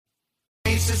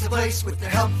Ace is the place with the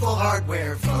helpful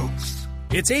hardware, folks.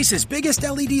 It's Ace's biggest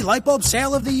LED light bulb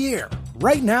sale of the year.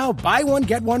 Right now, buy one,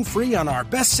 get one free on our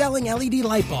best-selling LED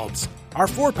light bulbs. Our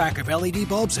 4-pack of LED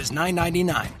bulbs is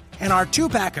 $9.99, and our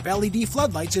 2-pack of LED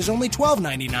floodlights is only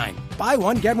 $12.99. Buy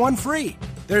one, get one free.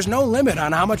 There's no limit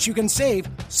on how much you can save,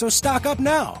 so stock up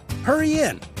now. Hurry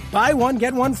in. Buy one,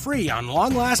 get one free on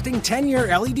long-lasting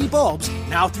 10-year LED bulbs,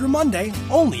 now through Monday,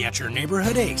 only at your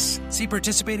neighborhood Ace. See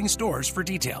participating stores for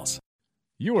details.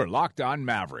 You are Locked On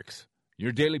Mavericks,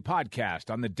 your daily podcast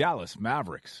on the Dallas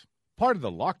Mavericks, part of the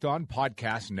Locked On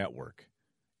Podcast Network,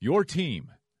 your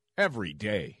team every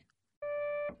day.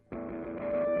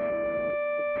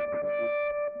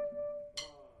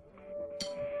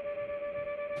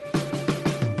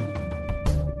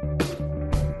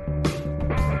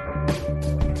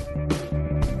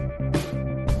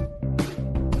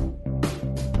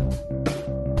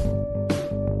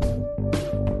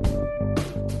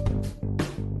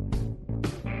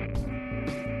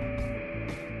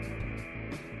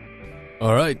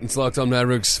 All right, it's Locked On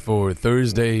Mavericks for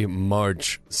Thursday,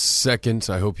 March 2nd.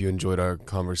 I hope you enjoyed our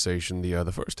conversation,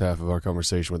 the first half of our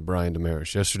conversation with Brian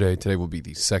Damaris yesterday. Today will be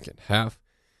the second half.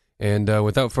 And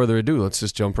without further ado, let's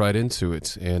just jump right into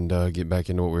it and get back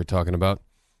into what we were talking about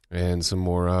and some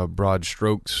more broad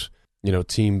strokes,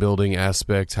 team building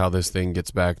aspect, how this thing gets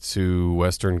back to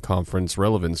Western Conference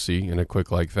relevancy in a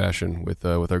quick-like fashion with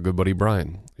our good buddy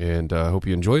Brian. And I hope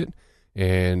you enjoy it.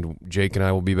 And Jake and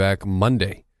I will be back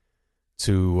Monday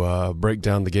to break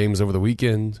down the games over the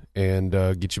weekend and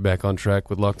get you back on track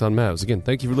with Locked On Mavs. Again,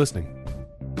 thank you for listening.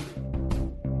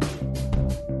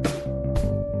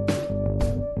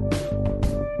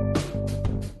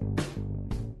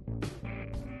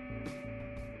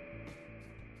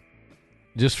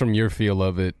 Just from your feel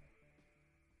of it,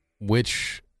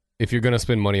 if you're going to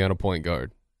spend money on a point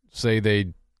guard, say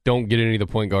they don't get any of the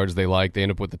point guards they like, they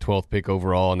end up with the 12th pick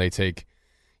overall, and they take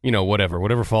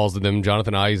whatever falls to them.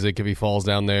 Jonathan Isaac, if he falls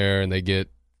down there and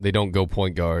they don't go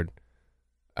point guard.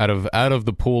 Out of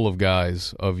the pool of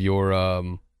guys of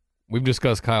your, we've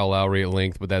discussed Kyle Lowry at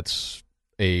length, but that's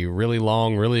a really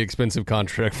long, really expensive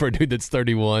contract for a dude that's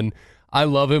 31. I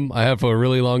love him. I have for a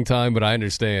really long time, but I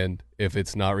understand if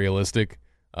it's not realistic.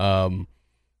 But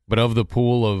of the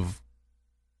pool of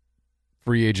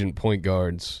free agent point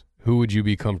guards, who would you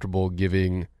be comfortable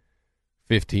giving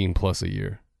 15 plus a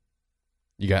year?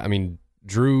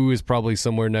 Drew is probably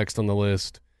somewhere next on the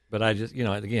list. But I just,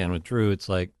 again, with Drew, it's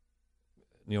like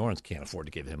New Orleans can't afford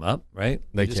to give him up, right?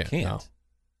 They just can't.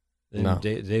 No.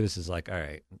 Then Davis is like, all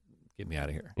right, get me out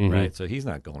of here, Mm-hmm. right? So he's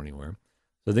not going anywhere.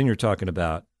 So then you're talking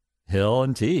about Hill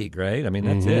and Teague, right? I mean,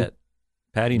 that's it.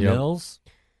 Patty Mills.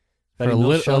 Patty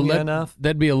Mills shown you enough?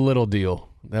 That'd be a little deal.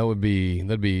 That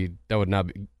would not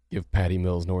give Patty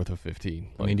Mills north of 15.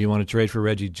 I mean, do you want to trade for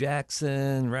Reggie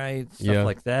Jackson, right? Stuff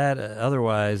like that.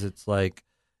 Otherwise, it's like,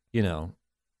 is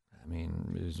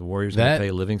the Warriors going to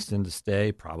pay Livingston to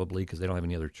stay? Probably, because they don't have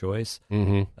any other choice.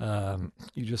 Mm-hmm.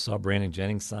 You just saw Brandon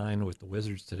Jennings sign with the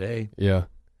Wizards today. Yeah.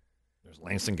 There's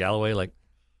Langston Galloway.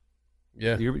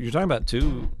 Yeah. You're talking about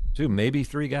two, maybe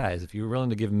three guys. If you're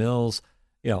willing to give Mills,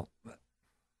 I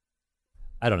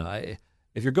don't know.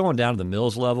 If you're going down to the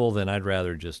Mills level, then I'd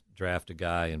rather just draft a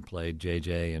guy and play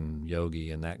JJ and Yogi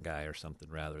and that guy or something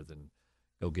rather than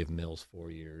go give Mills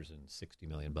 4 years and $60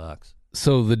 million.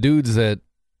 So the dudes that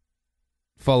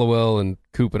Followell and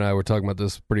Coop and I were talking about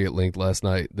this pretty at length last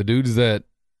night. The dudes that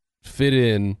fit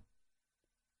in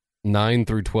 9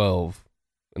 through 12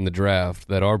 in the draft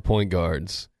that are point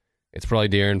guards, it's probably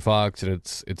De'Aaron Fox and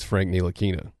it's Frank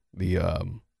Ntilikina, the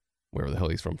wherever the hell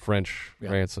he's from, France,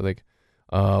 I think.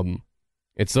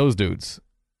 It's those dudes.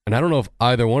 And I don't know if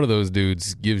either one of those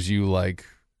dudes gives you,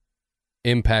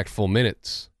 impactful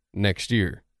minutes next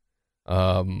year.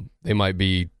 They might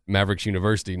be Mavericks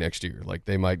University next year.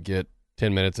 They might get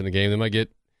 10 minutes in a game. They might get,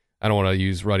 I don't want to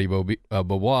use Roddy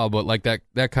Beaubois, but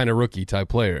that kind of rookie-type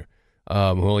player who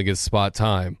only gets spot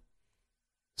time.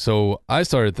 So I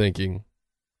started thinking,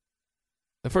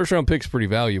 the first-round pick's pretty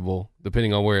valuable,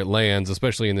 depending on where it lands,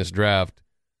 especially in this draft.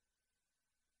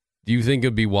 Do you think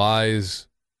it'd be wise,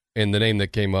 and the name that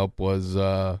came up was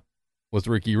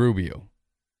Ricky Rubio?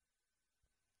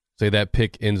 Say that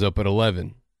pick ends up at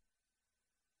 11,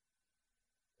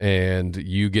 and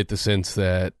you get the sense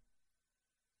that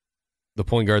the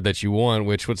point guard that you want,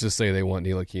 which let's just say they want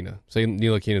Ntilikina. Say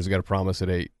Ntilikina's got a promise at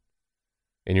 8,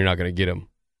 and you're not going to get him.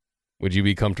 Would you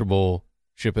be comfortable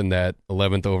shipping that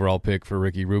 11th overall pick for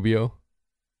Ricky Rubio?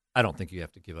 I don't think you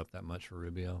have to give up that much for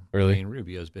Rubio. Really? I mean,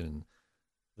 Rubio's been in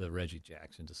the Reggie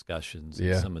Jackson discussions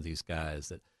and some of these guys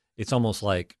that it's almost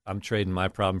like I'm trading my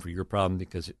problem for your problem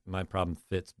because my problem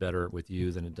fits better with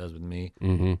you than it does with me.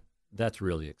 Mm-hmm. That's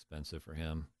really expensive for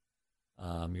him.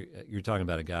 You're talking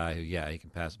about a guy who, he can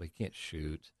pass, but he can't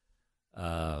shoot.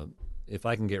 If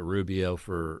I can get Rubio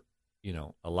for,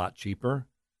 a lot cheaper,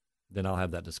 then I'll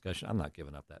have that discussion. I'm not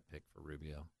giving up that pick for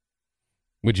Rubio.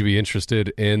 Would you be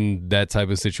interested in that type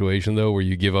of situation, though, where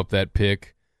you give up that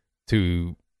pick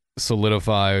to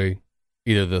solidify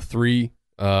either the 3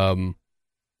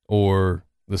 or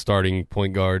the starting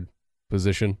point guard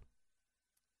position?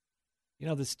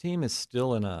 This team is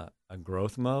still in a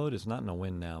growth mode. It's not in a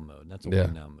win-now mode. That's a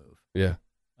win-now move. Yeah.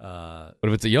 But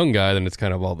if it's a young guy, then it's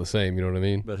kind of all the same. You know what I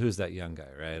mean? But who's that young guy,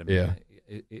 right? I mean,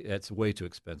 it's way too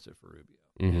expensive for Rubio.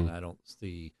 Mm-hmm. And I don't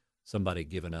see somebody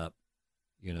giving up,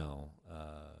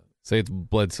 say it's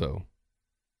Bledsoe.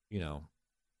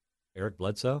 Eric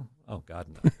Bledsoe? Oh, God,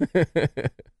 no.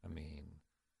 I mean,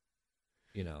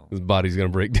 his body's going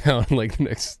to break down like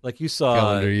next like you saw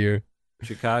calendar year.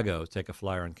 Chicago take a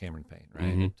flyer on Cameron Payne,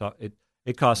 right? Mm-hmm.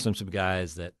 It cost them some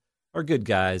guys that are good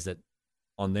guys that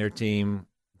on their team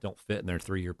don't fit in their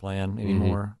 3-year plan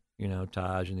anymore. Mm-hmm.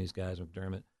 Taj and these guys,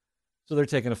 McDermott. So they're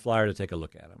taking a flyer to take a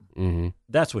look at him. Mm-hmm.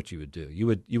 That's what you would do. You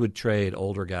would trade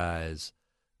older guys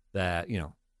that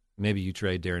maybe you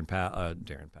trade Dwight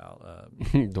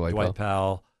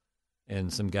Powell,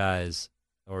 and some guys,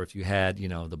 or if you had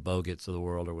the Bogut's of the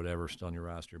world or whatever still on your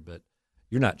roster, but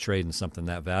you're not trading something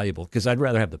that valuable because I'd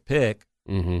rather have the pick.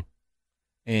 Mm-hmm.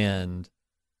 And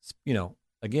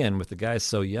again, with the guys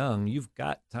so young, you've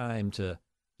got time to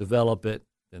develop it.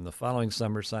 Then the following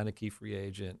summer, sign a key free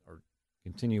agent or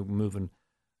continue moving.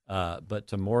 But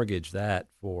to mortgage that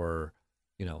for,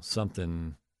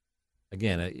 something,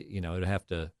 again, it'd have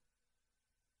to,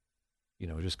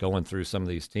 just going through some of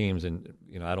these teams. And,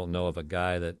 I don't know of a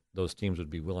guy that those teams would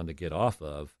be willing to get off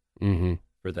of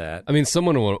for that. I mean,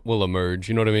 someone will emerge.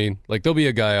 You know what I mean? Like, there'll be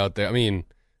a guy out there. I mean,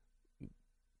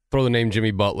 throw the name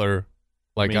Jimmy Butler.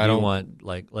 Like, I don't want,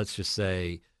 let's just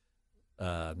say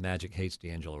Magic hates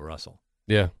D'Angelo Russell.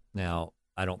 Yeah. Now,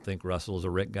 I don't think Russell is a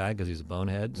Rick guy because he's a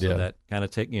bonehead. So that kind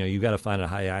of you got to find a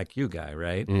high IQ guy,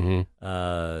 right? Mm-hmm.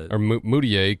 Or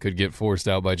Moutier could get forced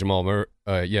out by Jamal Murray.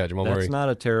 Jamal Murray. That's not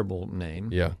a terrible name.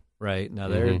 Yeah. Right. Now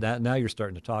now you're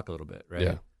starting to talk a little bit, right?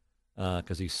 Yeah.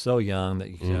 Because he's so young that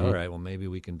you say, all right, well, maybe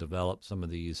we can develop some of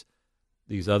these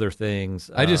other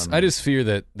things. I just fear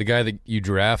that the guy that you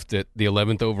draft at the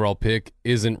 11th overall pick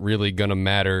isn't really going to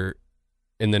matter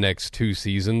in the next 2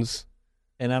 seasons.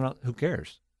 And who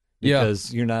cares?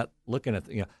 Because you're not looking at,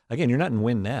 again, you're not in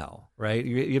win now, right?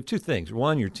 You have 2 things.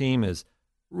 One, your team is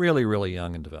really, really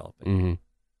young and developing. Mm-hmm.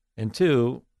 And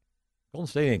 2, Golden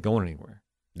State ain't going anywhere.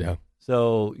 Yeah.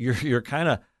 So you're kind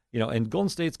of, and Golden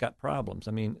State's got problems.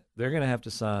 I mean, they're going to have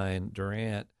to sign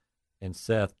Durant and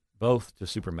Seth both to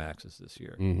supermaxes this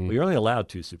year. Mm-hmm. Well, you're only allowed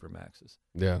 2 supermaxes.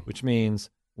 Yeah. Which means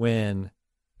when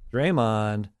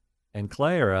Draymond and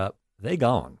Clay are up, they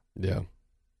gone. Yeah.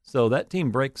 So that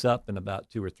team breaks up in about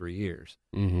 2 or 3 years.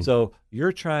 Mm-hmm. So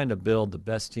you're trying to build the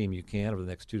best team you can over the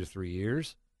next 2 to 3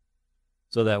 years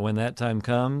so that when that time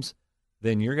comes,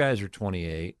 then your guys are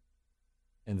 28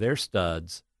 and they're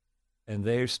studs and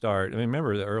they start. I mean,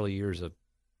 remember the early years of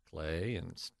Clay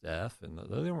and Steph, and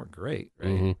they weren't great, right?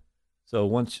 Mm-hmm. So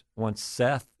once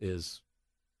Seth is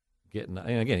getting,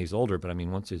 and again, he's older, but I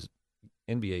mean, once his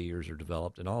NBA years are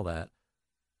developed and all that,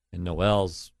 and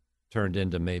Noel's turned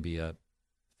into maybe a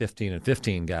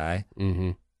 15-15 guy,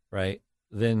 right?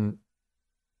 Then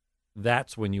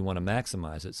that's when you want to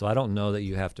maximize it. So I don't know that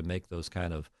you have to make those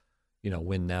kind of,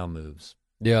 win now moves.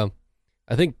 Yeah.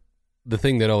 I think the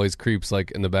thing that always creeps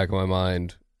in the back of my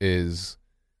mind is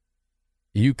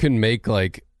you can make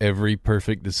every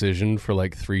perfect decision for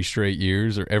 3 straight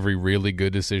years, or every really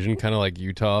good decision, kind of like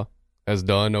Utah has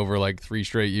done over 3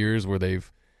 straight years, where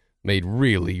they've made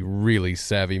really, really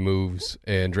savvy moves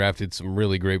and drafted some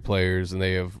really great players, and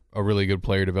they have a really good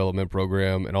player development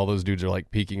program, and all those dudes are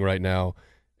peaking right now,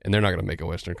 and they're not going to make a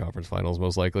Western Conference Finals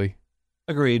most likely.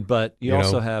 Agreed, but you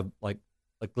also have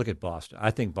look at Boston. I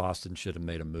think Boston should have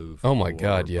made a move. Oh my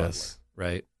God, yes. Butler,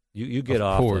 right? You get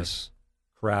off of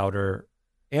Crowder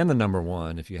and the number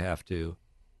 1 if you have to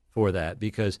for that,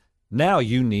 because now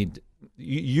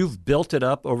you've built it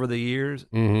up over the years.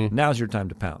 Mm-hmm. Now's your time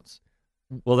to pounce.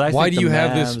 Well, why do you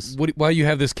have this? Why do you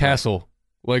have this castle?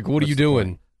 What are you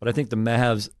doing? But I think the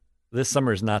Mavs, this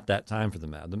summer is not that time for the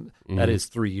Mavs. That is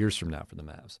 3 years from now for the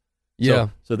Mavs. Yeah.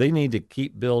 So they need to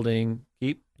keep building,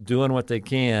 keep doing what they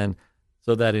can,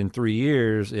 so that in 3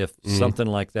 years, if something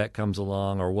like that comes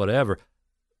along or whatever,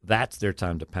 that's their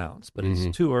time to pounce. But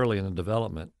it's too early in the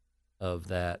development of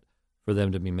that for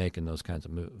them to be making those kinds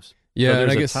of moves. Yeah, so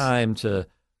there's I guess a time to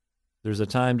there's a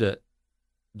time to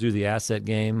do the asset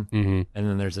game, Mm-hmm. and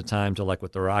then there's a time to like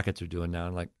what the Rockets are doing now.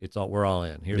 And like we're all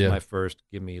in. Here's Yeah. my first.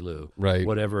 Give me Lou. Right.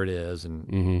 Whatever it is, and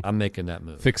Mm-hmm. I'm making that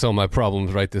move. Fix all my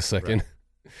problems right this second.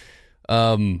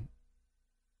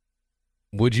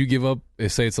 Would you give up,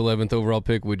 say it's 11th overall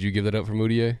pick, would you give that up for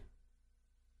Moutier?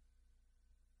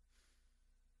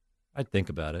 I'd think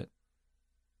about it.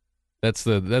 That's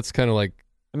kind of like,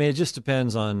 I mean, it just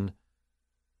depends on.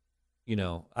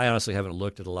 I honestly haven't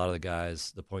looked at a lot of the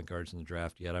guys, the point guards in the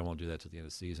draft yet. I won't do that till the end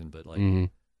of the season. But like, mhm.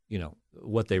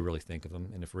 What they really think of him.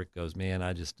 And if Rick goes, man,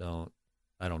 I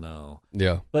don't know.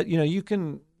 Yeah. But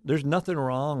there's nothing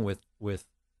wrong with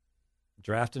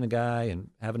drafting a guy and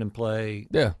having him play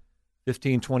Yeah.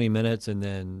 15, 20 minutes, and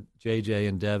then JJ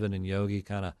and Devin and Yogi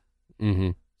kind of Mm-hmm.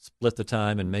 split the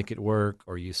time and make it work,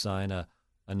 or you sign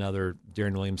another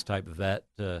Deron Williams type vet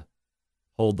to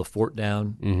hold the fort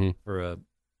down Mm-hmm. for a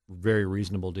very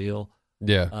reasonable deal.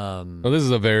 Yeah. Well, this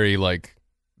is a very like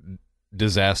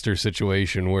disaster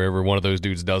situation wherever one of those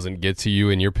dudes doesn't get to you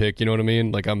in your pick. You know what I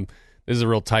mean? Like this is a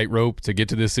real tightrope to get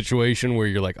to this situation where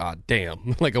you're like,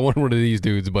 damn, like I want one of these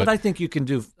dudes. But I think you can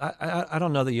do. I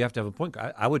don't know that you have to have a point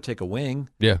guard. I would take a wing.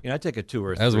 Yeah. I'd take a 2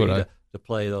 or 3 As would I. to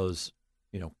play those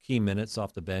key minutes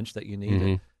off the bench that you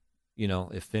need.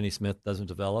 Mhm. If Finney Smith doesn't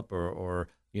develop, or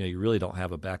you really don't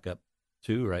have a backup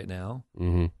 2 right now.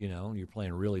 Mm-hmm. You're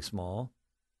playing really small.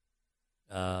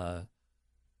 I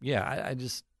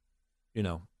just,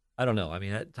 I don't know. I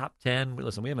mean, at top 10,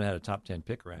 listen, we haven't had a top 10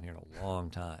 pick around here in a long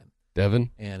time. Devin?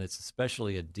 And it's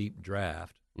especially a deep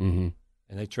draft. Mm-hmm.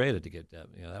 And they traded to get Devin.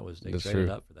 They That's traded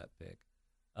true. up for that pick.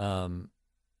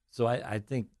 So I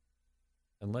think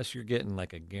unless you're getting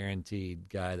like a guaranteed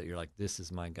guy that you're like, this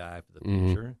is my guy for the Mhm.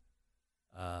 future,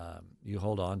 you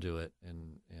hold on to it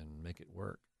and make it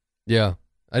work. Yeah.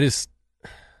 I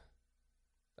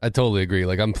totally agree.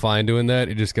 Like I'm fine doing that.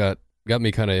 It just got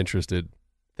me kind of interested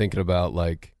thinking about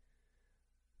like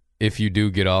if you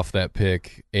do get off that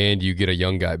pick and you get a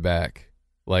young guy back,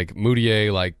 like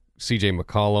Moutier, like CJ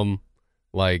McCollum,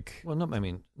 like Well,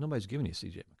 nobody's giving you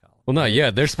CJ McCollum. well, not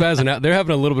yet. They're spazzing out. They're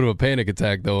having a little bit of a panic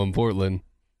attack though in Portland.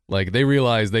 Like they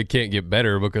realize they can't get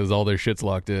better because all their shit's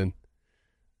locked in.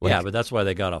 Like, Yeah, but that's why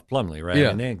they got off Plumlee, right? Yeah.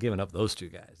 And they ain't giving up those 2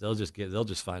 guys. They'll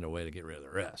just find a way to get rid of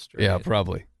the rest. Right? yeah,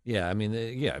 probably. Yeah, I mean,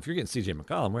 if you're getting C.J.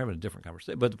 McCollum, we're having a different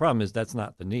conversation. But the problem is that's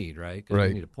not the need, right? 'Cause Right.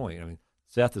 we need a point. I mean,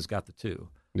 Seth has got the 2,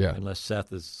 Yeah. unless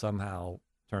Seth is somehow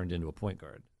turned into a point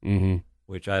guard, Mm-hmm.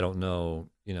 which I don't know.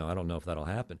 I don't know if that'll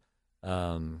happen.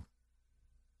 Yeah,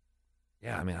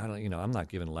 I mean, I'm not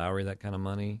giving Lowry that kind of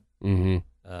money. Mm-hmm.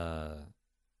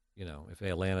 If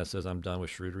Atlanta says I'm done with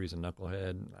Schroeder, he's a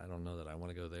knucklehead, I don't know that I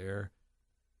want to go there.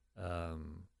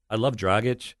 I love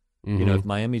Dragic. Mm-hmm. If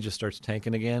Miami just starts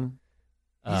tanking again.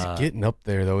 He's getting up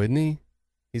there, though, isn't he?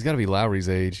 He's got to be Lowry's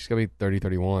age. He's got to be 30,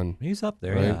 31. He's up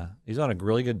there, Right. yeah. He's on a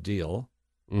really good deal.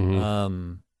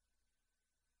 Mm-hmm.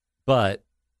 But,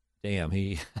 damn,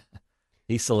 he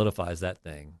solidifies that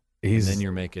thing. He's And then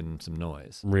you're making some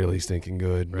noise. really stinking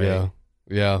good. Right. Yeah.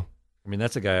 Yeah. I mean,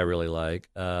 that's a guy I really like.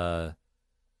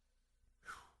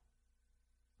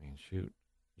 Shoot.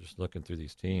 Just looking through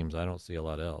these teams, I don't see a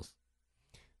lot else.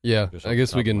 Yeah. Just I off the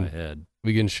guess top of my head.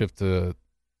 we can shift to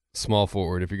small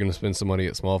forward if you're going to spend some money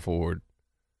at small forward.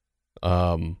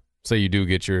 Say you do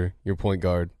get your point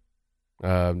guard.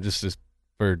 Just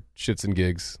for shits and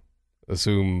gigs,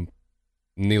 assume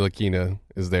Ntilikina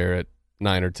is there at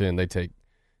 9 or 10. They take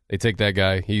that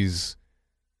guy. He's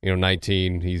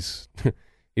 19. He's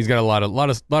he's got a lot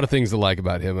of things to like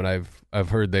about him, and I've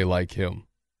heard they like him.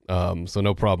 So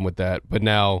no problem with that. But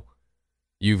now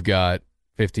you've got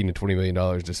 $15 to $20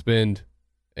 million to spend,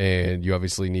 and you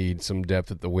obviously need some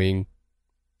depth at the wing.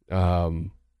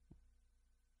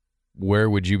 Where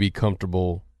would you be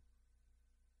comfortable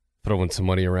throwing some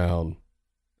money around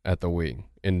at the wing?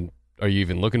 And are you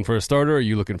even looking for a starter, or are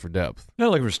you looking for depth? No,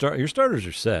 like your starters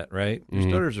are set, right? Your Mhm.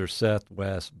 starters are Seth,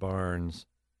 West, Barnes,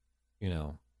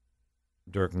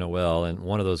 Dirk Noel, and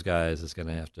one of those guys is going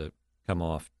to have to come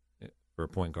off for a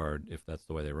point guard if that's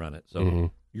the way they run it. So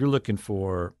Mhm. you're looking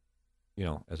for,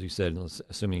 as you said,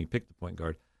 assuming you pick the point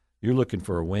guard, you're looking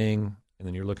for a wing, and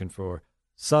then you're looking for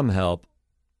some help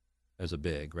as a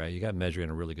big, right? You got Medri on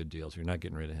a really good deal, so you're not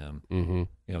getting rid of him.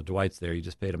 Mm-hmm. Dwight's there. You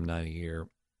just paid him $9 a year,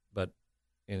 but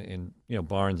and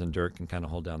Barnes and Dirk can kind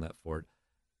of hold down that fort.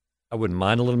 I wouldn't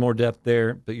mind a little more depth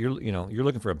there, but you're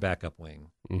looking for a backup wing.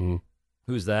 Mm-hmm.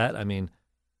 Who's that? I mean,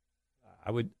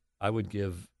 I would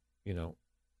give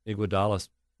Iguodala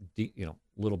a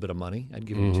little bit of money. I'd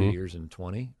give him 2 Mhm. years and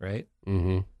 20, right?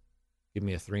 Mm-hmm. Give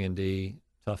me a 3-and-D,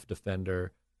 tough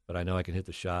defender, but I know I can hit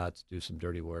the shots, do some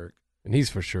dirty work. And he's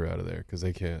for sure out of there because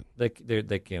they can't. They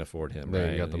can't afford him. They right?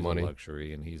 ain't got the He's a money.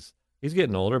 luxury, and he's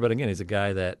getting older. But again, he's a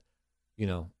guy that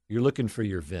you're looking for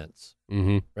your Vince,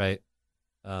 Mm-hmm. right?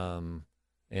 And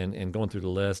going through the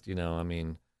list, I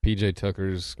mean, PJ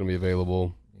Tucker's going to be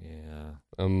available. yeah,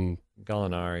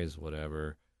 Gallinari's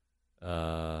whatever.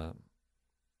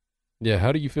 Yeah,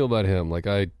 how do you feel about him? Like,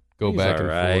 I go He's back and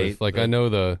all right, forth. Like, but- I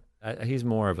know He's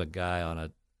more of a guy on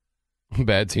a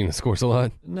bad team that scores a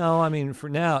lot. no. I mean, for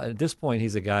now at this point,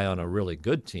 he's a guy on a really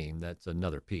good team. That's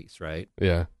another piece, right?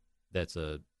 Yeah. That's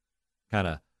a kind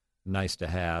of nice to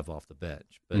have off the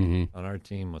bench. But Mhm. on our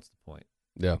team, what's the point?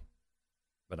 Yeah.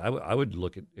 But I would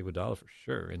look at Iguodala for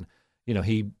sure. And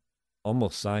he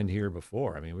almost signed here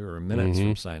before. I mean, we were minutes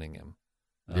from signing him.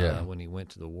 Yeah. When he went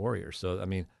to the Warriors. So I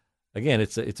mean, again,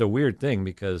 it's a weird thing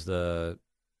because there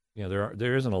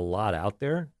isn't a lot out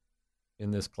there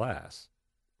in this class.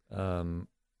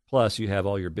 Plus, you have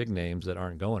all your big names that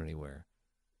aren't going anywhere.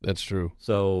 That's true.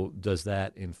 So does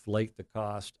that inflate the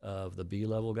cost of the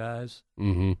B-level guys?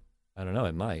 Mm-hmm. I don't know.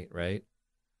 It might, right?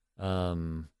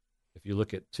 If you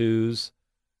look at twos,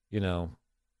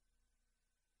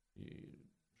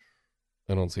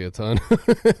 I don't see a ton.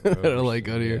 I don't like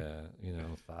out here. Yeah,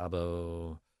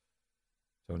 Fabo,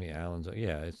 Tony Allen's.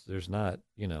 Yeah, there's not,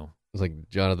 It's like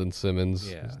Jonathan Simmons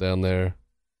Yeah. is down there.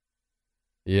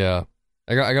 Yeah.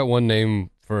 I got one name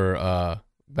for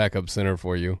backup center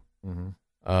for you. mhm.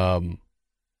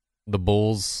 The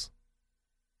Bulls.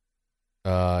 He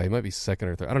might be second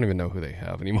or third. I don't even know who they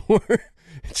have anymore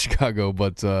in Chicago,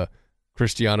 but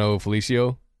Cristiano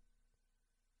Felicio.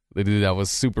 The dude that was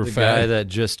super The fat. guy that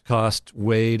just cost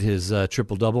Wade his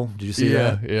triple-double. Did you see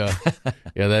that? Yeah.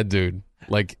 Yeah, that dude.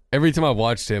 Like, every time I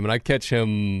watched him, and I catch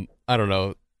him, I don't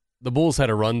know, the Bulls had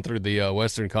a run through the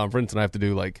Western Conference, and I have to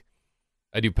do,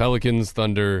 I do Pelicans,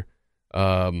 Thunder,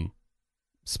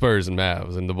 Spurs, and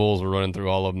Mavs, and the Bulls were running through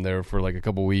all of them there for, a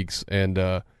couple weeks, and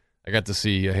I got to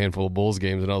see a handful of Bulls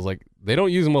games, and I was like, they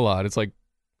don't use him a lot. It's like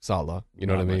Salah, you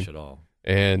know Not what I mean? much at all.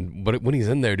 But when he's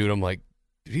in there, dude, I'm like,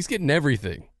 dude, he's getting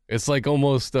everything. It's like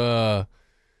almost what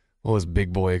was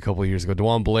Big Boy a couple of years ago,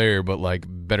 DeJuan Blair, but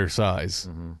better size.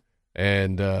 Mhm.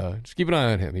 And just keep an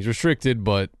eye on him. He's restricted,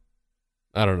 but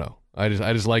I don't know. I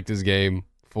just liked his game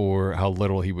for how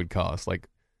little he would cost. Like,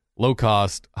 low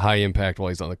cost, high impact while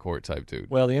he's on the court type dude.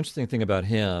 Well, the interesting thing about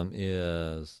him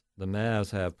is the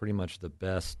Mavs have pretty much the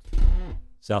best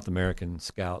South American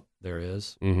scout there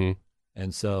is. Mm-hmm.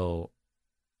 And so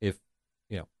if,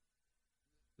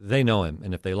 they know him,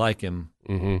 and if they like him,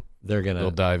 Mm-hmm.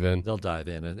 they'll dive in. They'll dive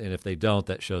in. And if they don't,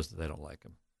 that shows that they don't like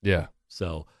him. Yeah.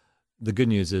 So the good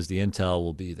news is the intel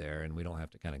will be there, and we don't have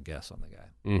to kind of guess on the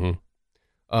guy.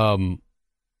 Mm-hmm.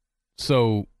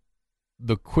 So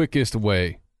the quickest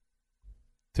way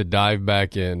to dive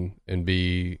back in and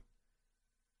be,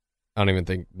 I don't even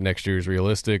think next year is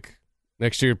realistic.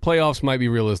 Next year, playoffs might be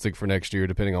realistic for next year,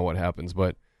 depending on what happens.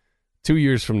 But 2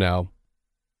 years from now,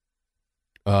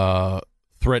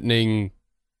 threatening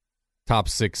top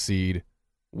 6 seed,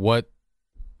 what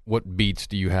beats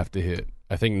do you have to hit?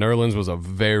 I think Nerlens was a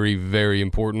very, very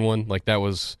important one. That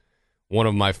was one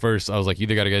of my first. I was like, you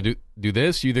either got to do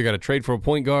this, you either got to trade for a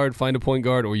point guard, find a point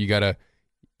guard, or you got to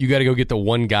go get the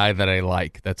one guy that I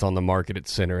like that's on the market at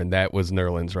center, and that was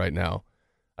Nerlens right now.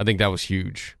 I think that was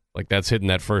huge. That's hitting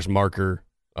that first marker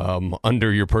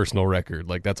under your personal record.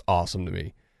 That's awesome to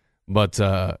me. But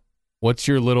what's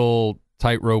your little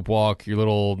tightrope walk, your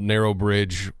little narrow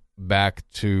bridge back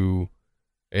to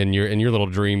and your little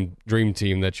dream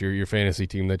team that's your fantasy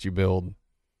team that you build?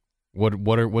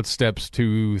 What steps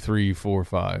 2, 3, 4,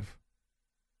 5?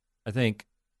 I think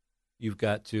you've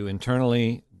got to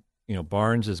internally,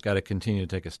 Barnes has got to continue to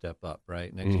take a step up,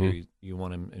 right? Next Mm-hmm. year, you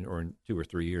want him, or in 2 or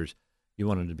 3 years, you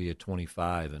want him to be a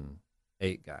 25-8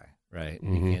 guy, right?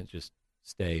 Mm-hmm. He can't just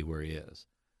stay where he is.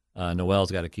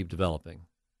 Noel's got to keep developing,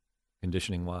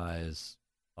 conditioning-wise,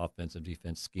 offensive,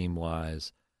 defense,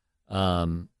 scheme-wise.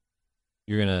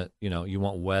 You're going to, you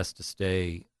want West to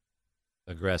stay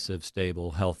aggressive,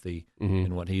 stable, healthy Mm-hmm.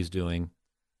 in what he's doing.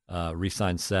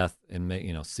 Re-sign Seth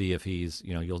and see if he's,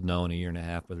 you'll know in a year and a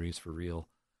half whether he's for real,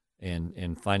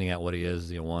 and finding out what he is. Is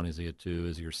he a 1? Is he a 2?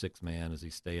 Is he your 6th man? Does he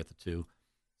stay at the 2?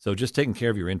 So just taking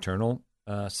care of your internal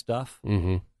stuff,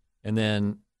 Mm-hmm. and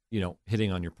then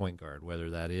hitting on your point guard, whether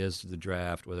that is the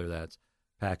draft, whether that's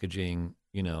packaging,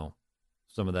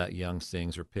 some of that young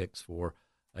things or picks for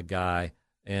a guy,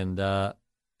 and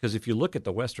because if you look at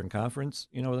the Western Conference,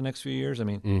 over the next few years, I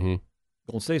mean. Mm-hmm.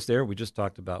 Golden State's there. We just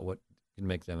talked about what can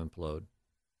make them implode.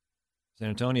 San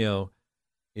Antonio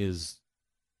is,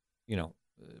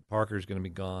 Parker's going to be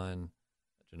gone.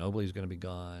 Ginobili's going to be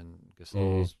gone.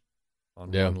 Gasol's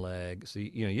on one leg. So,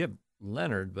 you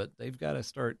Leonard, but they've got to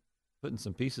start putting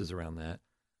some pieces around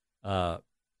that.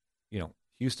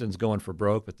 Houston's going for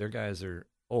broke, but their guys are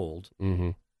old.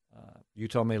 Mm-hmm.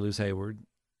 Utah may lose Hayward.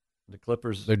 The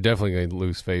Clippers, They're definitely going to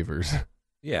lose Favors.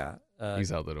 yeah,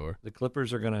 He's out the door. the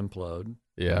Clippers are going to implode.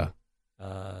 Yeah.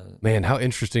 Man, how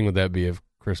interesting would that be if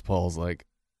Chris Paul's like,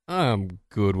 I'm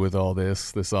good with all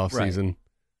this offseason. Right.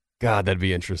 God, that'd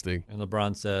be interesting. And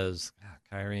LeBron says,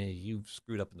 Kyrie, you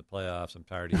screwed up in the playoffs. I'm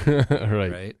tired of you.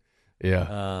 Right.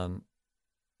 Yeah.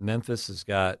 Memphis has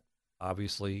got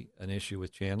obviously an issue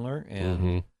with Chandler,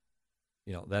 and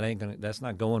that's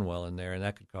not going well in there, and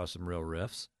that could cause some real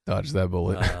rifts. Dodge that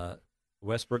bullet.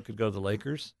 Westbrook could go to the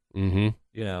Lakers. Mm-hmm.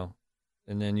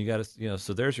 And then you got to,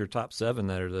 so there's your top 7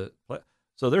 that are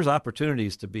so there's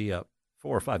opportunities to be up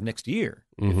 4 or 5 next year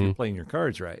if you're playing your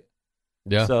cards right.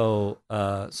 Yeah. So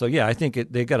yeah, I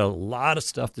think they got a lot of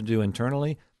stuff to do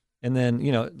internally, and then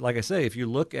like I say, if you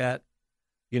look at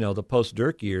the post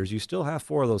Dirk years, you still have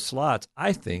 4 of those slots,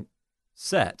 I think,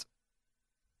 set.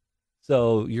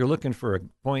 So you're looking for a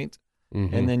point,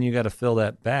 and then you got to fill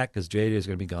that back because JJ is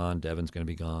going to be gone, Devin's going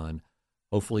to be gone.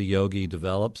 Hopefully Yogi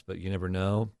develops, but you never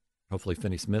know. Hopefully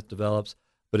Finney Smith develops.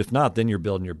 But if not, then you're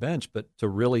building your bench. But to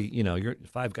really, you're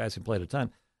 5 guys who play at a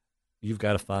time, you've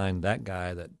got to find that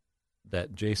guy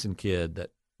that Jason Kidd,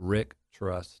 that Rick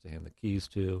trusts to hand the keys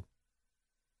to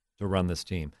run this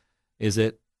team. Is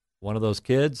it one of those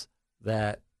kids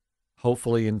that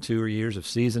hopefully in 2 years of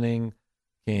seasoning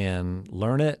can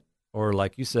learn it? Or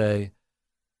like you say,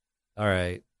 all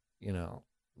right,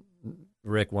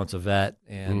 Rick wants a vet,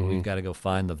 and we've got to go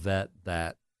find the vet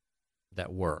that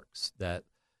works, that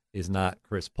is not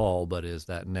Chris Paul, but is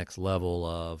that next level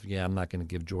of, I'm not going to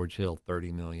give George Hill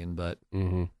 $30 million, but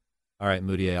all right,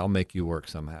 Moutier, I'll make you work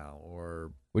somehow.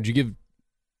 Or would you give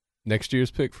next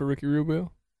year's pick for Ricky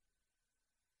Rubio?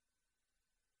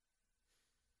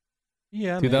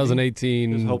 Yeah,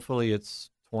 2018. Hopefully it's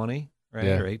 20, right,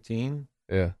 or 18.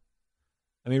 Yeah.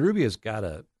 I mean, Rubio's got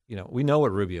to, we know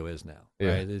what Rubio is now,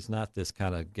 Yeah. right? It's not this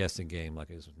kind of guessing game like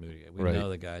it is with Moutier. We know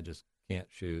the guy just can't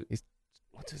shoot.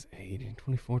 What's his age?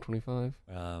 24, 25?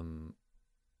 I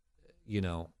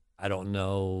don't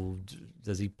know.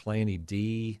 Does he play any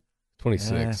D?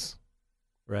 26.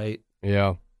 Right?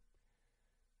 Yeah.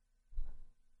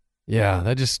 Yeah,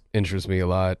 that just interests me a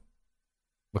lot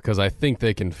because I think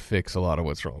they can fix a lot of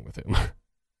what's wrong with him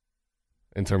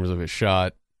in terms of his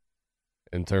shot,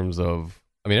 in terms of,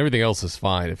 everything else is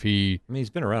fine. He's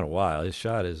been around a while. His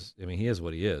shot is, he is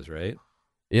what he is, right?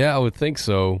 Yeah, I would think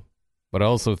so. But I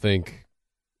also think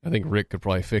Rick could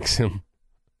probably fix him,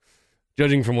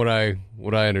 judging from what I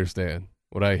understand,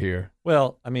 what I hear.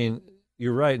 Well,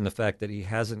 you're right in the fact that he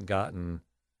hasn't gotten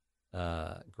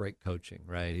great coaching,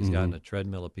 right? He's gotten a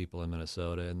treadmill of people in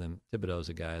Minnesota, and then Thibodeau's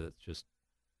a guy that's just,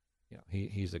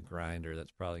 he's a grinder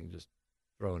that's probably just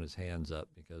throwing his hands up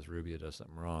because Rubio does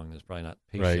something wrong. Is probably not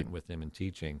patient with him in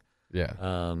teaching. Yeah.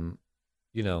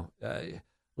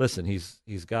 Listen,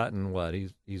 he's gotten what?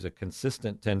 He's a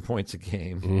consistent 10 points a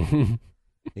game.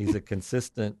 He's a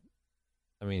consistent.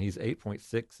 He's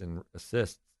 8.6 in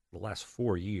assists the last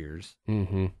 4 years.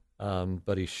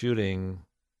 But he's shooting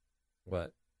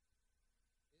what?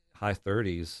 High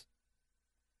 30s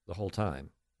the whole time,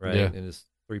 right? Yeah. And his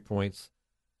 3 points.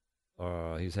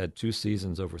 He's had 2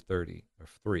 seasons over 30 or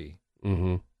 3.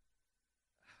 What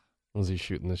was he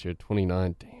shooting this year?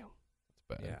 29. Damn, that's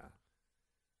bad.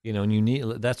 Yeah. And you need,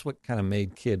 that's what kind of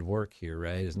made Kidd work here,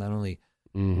 right? Is not only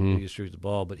he shoots the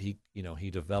ball, but he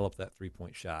developed that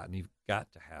 3-point shot, and you've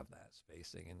got to have that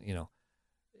spacing. And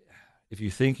if you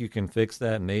think you can fix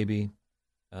that, maybe.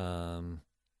 That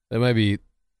may be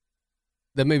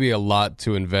a lot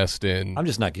to invest in. I'm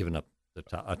just not giving up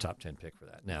a top 10 pick for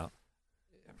that now.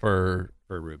 For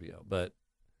Rubio, but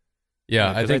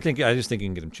yeah, I just think you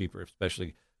can get him cheaper,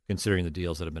 especially considering the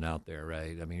deals that have been out there,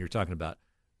 right? You're talking about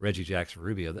Reggie Jackson,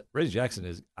 Rubio. Reggie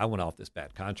Jackson I went off this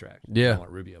bad contract. Yeah, I want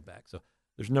Rubio back. So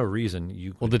there's no reason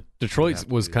you. Well, Detroit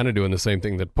was kind of doing the same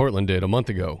thing that Portland did a month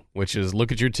ago, which is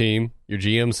look at your team, your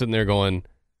GM sitting there going,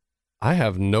 I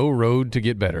have no road to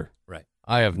get better. Right.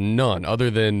 I have none other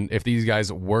than if these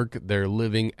guys work their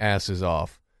living asses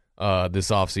off this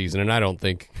offseason. And I don't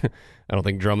think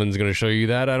Drummond's going to show you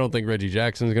that. I don't think Reggie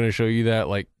Jackson's going to show you that.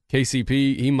 Like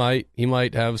KCP, he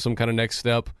might have some kind of next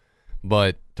step,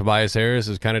 but Tobias Harris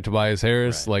is kind of Tobias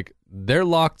Harris. Right. Like they're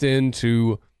locked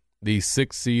into the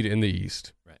 6th seed in the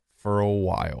East for a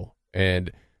while,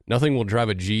 and nothing will drive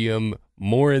a GM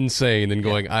more insane than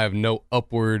going, I have no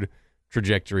upward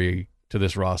trajectory to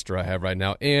this roster I have right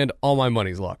now, and all my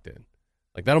money's locked in.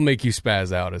 Like that'll make you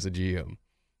spaz out as a GM.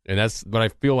 And that's what I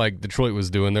feel like Detroit was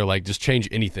doing. They're like, just change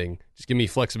anything. Just give me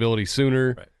flexibility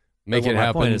sooner. Right. make it my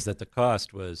happen. My point is that the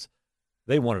cost was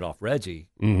they wanted off Reggie,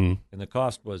 Mm-hmm. and the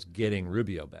cost was getting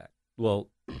Rubio back. Well,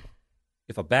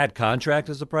 if a bad contract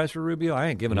is the price for Rubio, I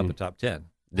ain't giving up the top 10.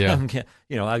 Yeah.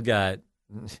 I've got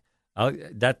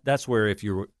that's where if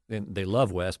you and they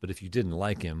love Wes, but if you didn't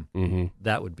like him,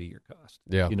 that would be your cost.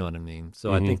 Yeah. You know what I mean?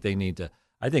 So I think they need to.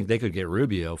 I think they could get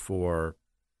Rubio for,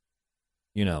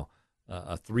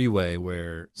 a three-way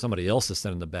where somebody else is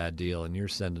sending the bad deal and you're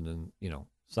sending in,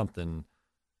 something,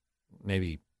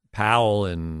 maybe Powell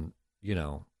and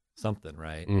something,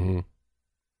 right? Mm-hmm.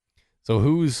 So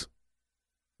who's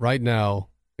right now?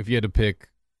 If you had to pick,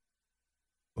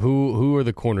 who are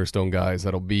the cornerstone guys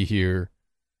that'll be here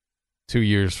 2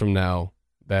 years from now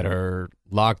that are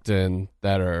locked in,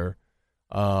 that are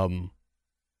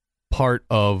part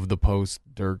of the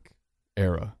post-Dirk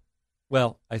era?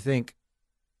 Well, I think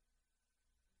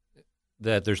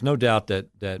that there's no doubt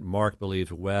that Mark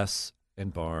believes Wes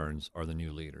and Barnes are the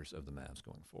new leaders of the Mavs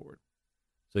going forward.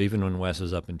 So even when Wes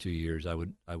is up in 2 years, I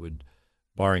would,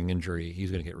 barring injury, he's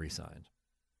going to get re-signed.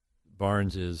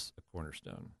 Barnes is a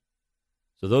cornerstone.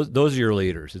 So those are your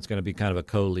leaders. It's going to be kind of a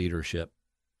co-leadership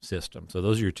system. So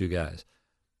those are your two guys.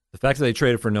 The fact that they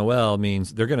traded for Noel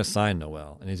means they're going to sign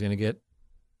Noel, and he's going to get,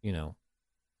 a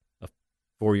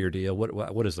 4-year deal.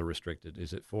 What is the restricted?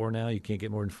 Is it 4 now? You can't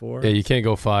get more than 4? Yeah, you can't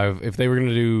go 5. If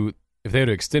they had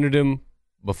extended him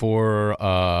before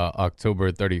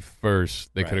October 31st,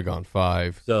 they could have gone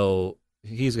 5. So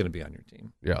he's going to be on your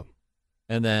team. Yeah.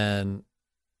 And then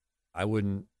I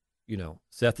wouldn't,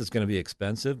 Seth is going to be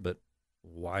expensive, but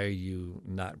why are you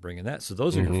not bringing that? So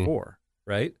those are your 4,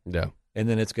 right? Yeah. And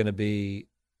then it's going to be,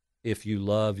 if you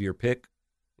love your pick,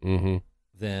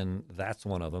 then that's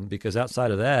one of them. Because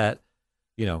outside of that,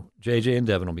 JJ and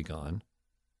Devin will be gone.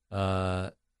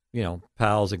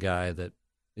 Powell's a guy that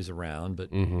is around,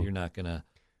 but you're not going to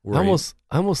worry.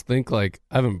 I almost think, like,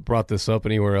 I haven't brought this up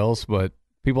anywhere else, but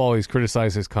people always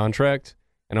criticize his contract,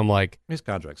 and I'm like, his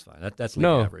contract's fine. That's league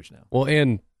average now. Well,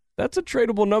 and that's a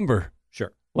tradable number.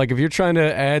 Sure. Like, if you're trying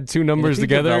to add two numbers and if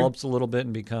he together, develops a little bit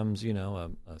and becomes, a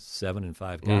 7 and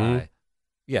 5 guy.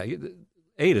 Yeah,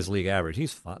 8 is league average.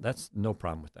 He's fine. That's no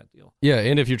problem with that deal. Yeah,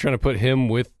 and if you're trying to put him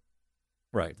with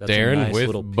that's Darren, a nice with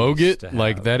little piece Bogut, to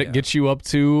like have, that, it gets you up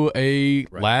to a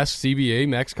Right. last CBA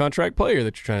max contract player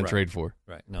that you're trying to trade for.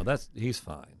 Right. No, he's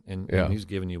fine, and he's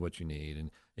giving you what you need,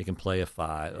 and he can play a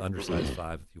 5, undersized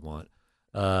 5 if you want.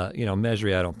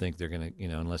 Mesri, I don't think they're going to,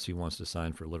 unless he wants to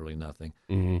sign for literally nothing.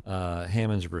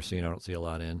 Hammonds or Brasino, I don't see a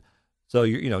lot in. So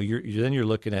you're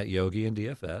looking at Yogi and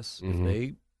DFS. If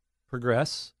they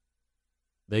progress,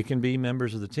 they can be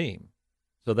members of the team.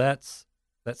 So that's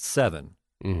 7,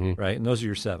 right? And those are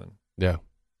your 7. Yeah.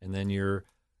 And then you're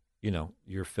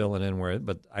filling in where.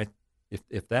 But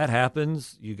if that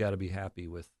happens, you got to be happy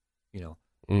with,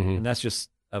 and that's just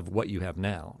of what you have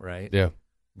now, right? Yeah.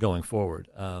 Going forward.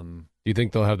 Do you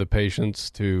think they'll have the patience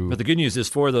to? But the good news is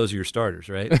 4 of those are your starters,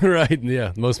 right? Right.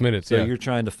 Yeah. Most minutes. So you're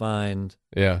trying to find,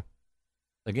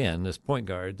 again, this point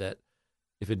guard that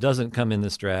if it doesn't come in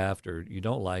this draft or you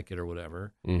don't like it or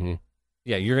whatever,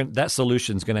 that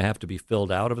solution's going to have to be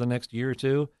filled out over the next year or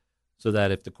two, so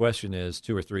that if the question is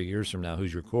 2 or 3 years from now,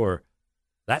 who's your core,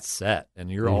 that's set,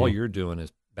 and all you're doing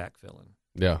is backfilling.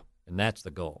 Yeah. And that's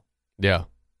the goal. Yeah.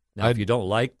 Now, if you don't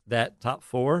like that top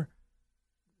 4,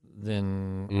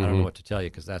 then I don't know what to tell you,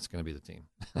 because that's going to be the team.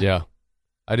 Yeah.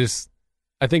 I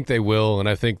think they will, and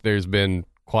I think there's been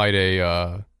quite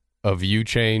a view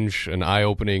change, an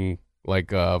eye-opening,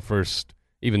 like first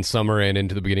even summer and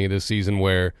into the beginning of this season,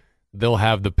 where they'll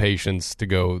have the patience to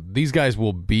go, these guys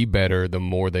will be better the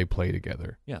more they play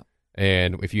together. Yeah.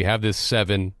 And if you have this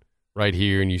 7 right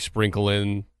here and you sprinkle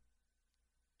in,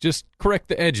 just correct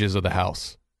the edges of the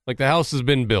house. Like, the house has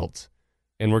been built,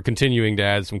 and we're continuing to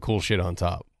add some cool shit on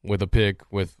top with a pick,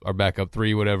 with our backup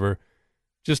 3, whatever.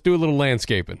 Just do a little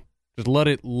landscaping. Just let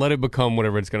it become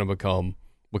whatever it's going to become,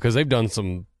 because they've done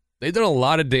a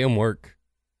lot of damn work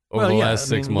over the last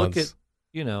 6 months. Look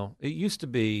at, it used to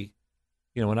be,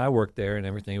 when I worked there and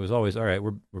everything, it was always, all right,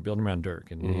 we're building around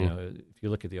Dirk. And, if you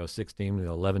look at the 06 team,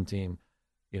 the 11 team,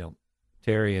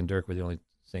 Terry and Dirk were the only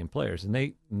same players. And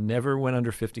they never went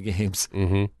under 50 games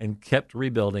and kept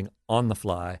rebuilding on the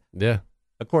fly. Yeah.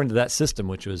 According to that system,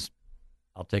 which was,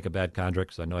 I'll take a bad contract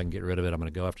because I know I can get rid of it. I'm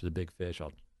going to go after the big fish.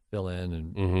 I'll fill in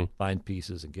and find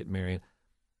pieces and get married.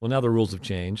 Well, now the rules have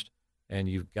changed, and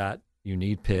you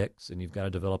need picks, and you've got to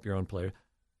develop your own player.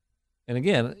 And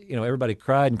again, everybody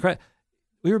cried and cried.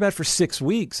 We were bad for 6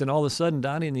 weeks, and all of a sudden,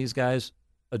 Donnie and these guys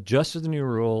adjusted the new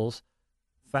rules,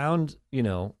 found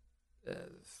 4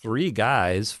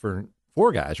 guys,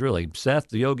 really,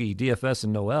 Seth, Yogi, DFS,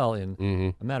 and Noel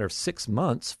in a matter of 6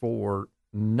 months for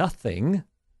nothing,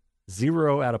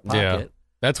 zero out of pocket. Yeah,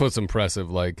 that's what's impressive.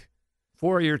 Like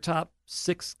 4 of your top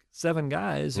 6, 7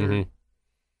 guys are mhm.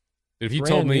 If you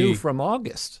brand told me new from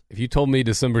August. If you told me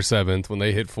December 7th, when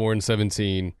they hit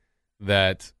 4-17,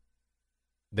 that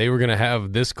they were going to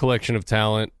have this collection of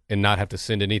talent and not have to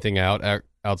send anything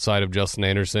outside of Justin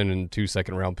Anderson and 2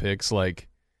 second-round picks, like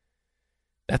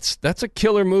that's a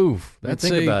killer move.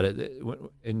 Think about it.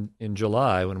 In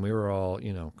July, when we were all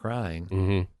crying,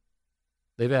 Mhm.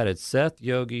 they've added Seth,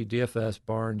 Yogi, DFS,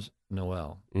 Barnes,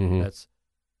 Noel. Mhm. That's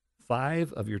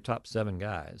 5 of your top 7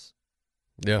 guys,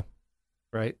 Yeah.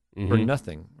 right? For Mhm.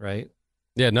 nothing, right?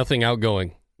 Yeah, nothing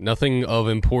outgoing. Nothing of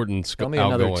importance Tell me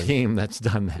outgoing. another team that's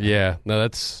done that. Yeah, no,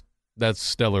 that's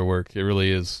stellar work. It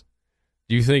really is.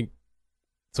 Do you think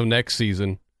so? Next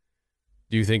season,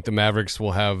 do you think the Mavericks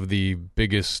will have the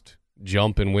biggest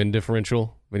jump in win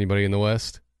differential of anybody in the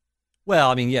West? Well,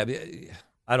 I mean, yeah,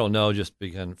 I don't know. Just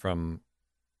begin from.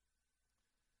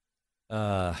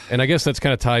 And I guess that's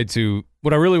kind of tied to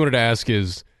what I really wanted to ask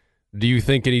is, do you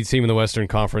think any team in the Western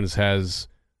Conference has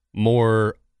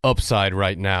more upside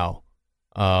right now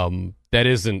that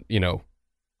isn't,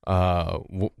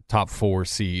 top 4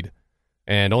 seed?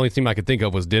 And the only team I could think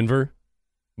of was Denver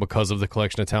because of the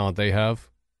collection of talent they have.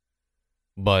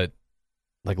 But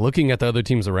like looking at the other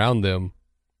teams around them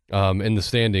in the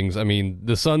standings, I mean,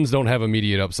 the Suns don't have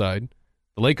immediate upside.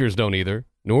 The Lakers don't either.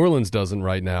 New Orleans doesn't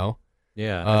right now.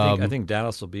 Yeah, I think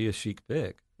Dallas will be a chic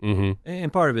pick. Mm-hmm.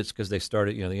 And part of it's because they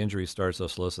started, the injuries started so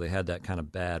slow, so they had that kind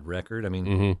of bad record. I mean,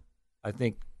 Mm-hmm. I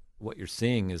think what you're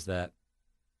seeing is that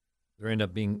they end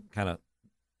up being kind of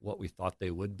what we thought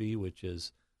they would be, which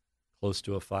is close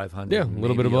to a 500. Yeah, a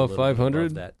little bit above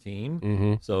 500. That team.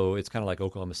 Mm-hmm. So it's kind of like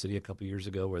Oklahoma City a couple years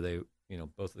ago where they,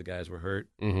 both of the guys were hurt,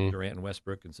 Mm-hmm. Durant and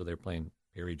Westbrook, and so they're playing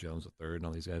Perry Jones III and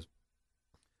all these guys.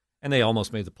 And they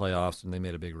almost made the playoffs, and they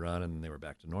made a big run, and they were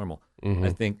back to normal. Mm-hmm. I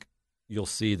think you'll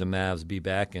see the Mavs be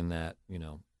back in that,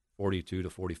 42 to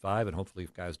 45, and hopefully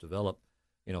if guys develop,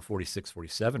 46,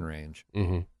 47 range,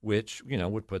 Mm-hmm. which,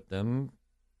 would put them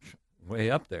way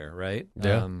up there, right?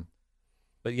 Yeah.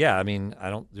 But yeah, I mean,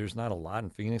 there's not a lot in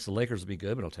Phoenix. The Lakers will be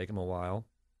good, but it'll take them a while.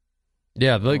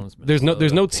 Yeah, like Orleans, there's no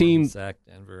Minnesota, team. Portland, Sac,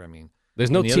 Denver. I mean, There's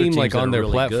no and the other team teams like that on are their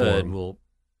really good platform. will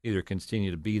either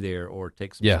continue to be there or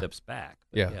take some Yeah. steps back.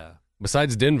 But Yeah.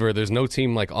 Besides Denver, there's no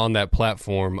team like on that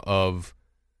platform of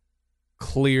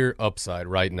clear upside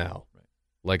right now. Right.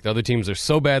 Like the other teams are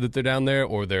so bad that they're down there,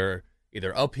 or they're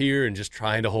either up here and just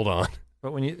trying to hold on.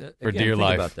 But when you For again, dear think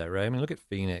life. about that, right? I mean, look at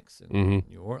Phoenix and Mhm.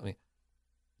 New Orleans.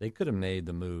 They could have made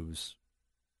the moves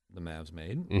the Mavs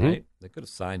made, Mhm. right? They could have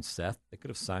signed Seth. They could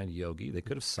have signed Yogi. They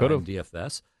could have Could signed have.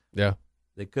 DFS. Yeah.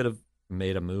 They could have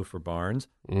made a move for Barnes,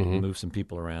 Mm-hmm. move some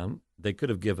people around. They could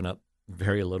have given up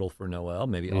very little for Noel,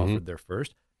 maybe Mhm. offered their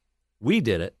first. We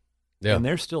did it, Yeah. and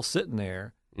they're still sitting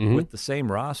there Mhm. with the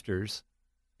same rosters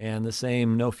and the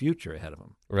same no future ahead of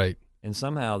them. Right. And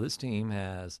somehow this team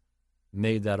has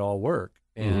made that all work.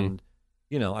 Mm-hmm. And,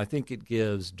 I think it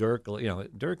gives Dirk,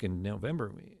 Dirk in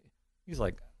November, he's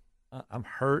like, I'm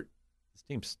hurt. This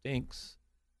team stinks.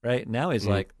 Right? Now he's Mhm.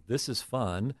 like, this is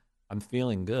fun. I'm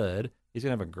feeling good. He's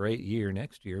going to have a great year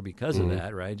next year because Mhm. of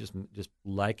that, right? Just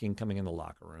liking coming in the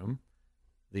locker room.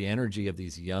 The energy of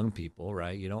these young people,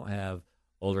 right? You don't have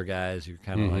older guys who are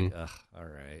kind of like, ugh, all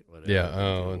right, whatever. Yeah,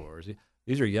 Infinity Wars.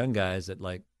 These are young guys that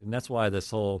and that's why this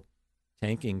whole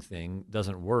tanking thing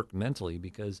doesn't work mentally,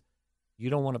 because you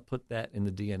don't want to put that in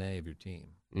the DNA of your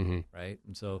team, Mm-hmm. right?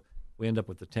 And so we end up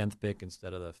with the 10th pick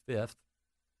instead of the 5th.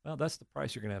 Well, that's the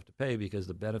price you're going to have to pay, because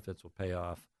the benefits will pay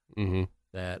off Mm-hmm.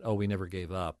 that, we never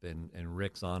gave up, and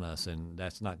Rick's on us, and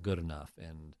that's not good enough.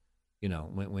 And,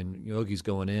 when Yogi's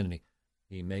going in and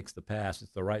he makes the pass,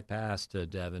 it's the right pass to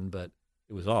Devin, but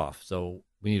it was off. So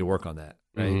we need to work on that,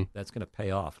 right? Mhm. That's going to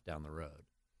pay off down the road.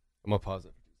 I'm gonna pause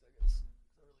it for 2 seconds.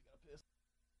 I really gotta piss.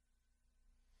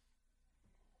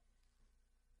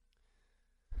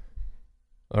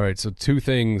 All right, so 2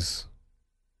 things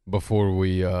before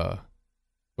we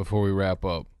wrap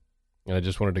up, and I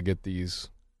just wanted to get these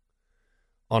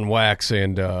on wax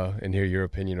and hear your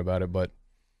opinion about it. But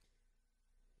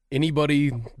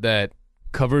anybody that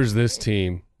covers this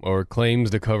team or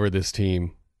claims to cover this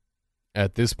team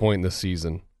at this point in the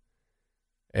season,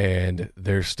 and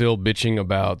they're still bitching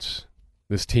about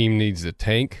this team needs to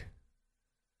tank,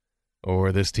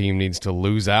 or this team needs to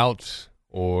lose out,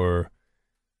 or,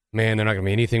 man, they're not going to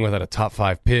be anything without a top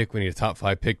 5 pick. We need a top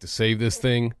 5 pick to save this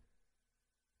thing.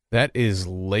 That is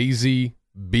lazy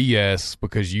BS,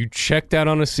 because you checked out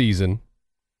on a season.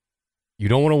 You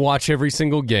don't want to watch every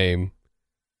single game,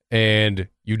 and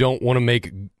you don't want to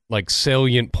make like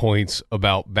salient points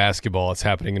about basketball that's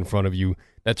happening in front of you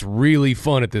that's really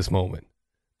fun at this moment.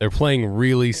 They're playing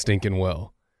really stinking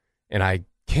well. And I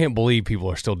can't believe people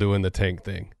are still doing the tank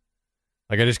thing.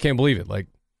 Like, I just can't believe it. Like,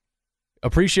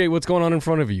 appreciate what's going on in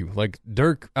front of you. Like,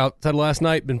 Dirk outside last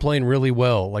night been playing really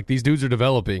well. Like, these dudes are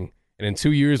developing. And in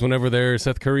 2 years, whenever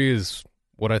Seth Curry is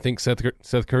what I think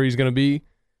Seth Curry is going to be,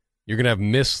 you're going to have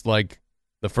missed, like,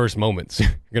 the first moments. You're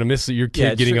going to miss your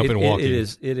kid getting up and walking.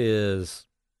 It is,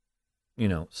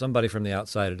 somebody from the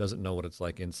outside who doesn't know what it's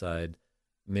like inside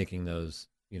making those,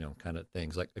 kind of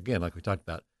things. Like, again, like we talked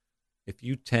about, if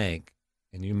you tank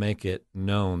and you make it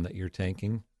known that you're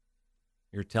tanking,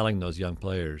 you're telling those young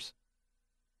players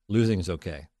losing is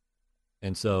okay.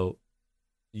 And so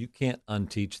you can't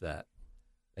unteach that.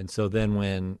 And so then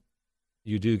when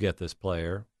you do get this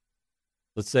player,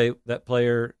 let's say that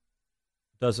player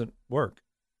doesn't work.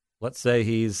 Let's say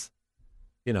he's,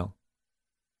 the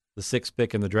 6th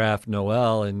pick in the draft,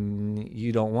 Noel, and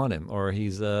you don't want him. Or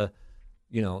he's, look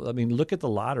at the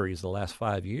lotteries the last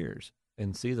 5 years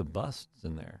and see the busts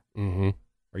in there. Mm-hmm.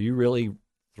 Are you really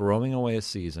throwing away a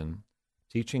season,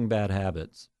 teaching bad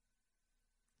habits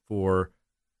for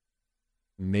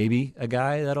maybe a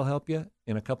guy that'll help you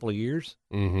in a couple of years?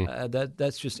 Mm-hmm.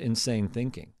 That's just insane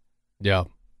thinking. Yeah.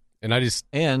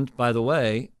 And by the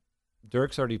way,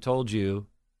 Dirk's already told you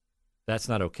that's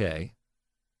not okay,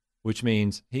 which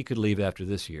means he could leave after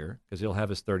this year because he'll have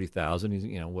his 30,000.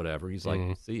 He's, whatever. He's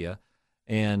like, see ya.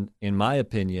 And in my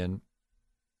opinion,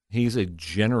 he's a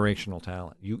generational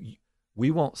talent. We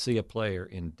won't see a player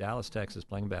in Dallas, Texas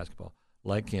playing basketball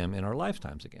like him in our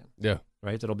lifetimes again. Yeah.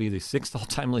 Right? That'll be the 6th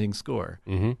all-time leading scorer.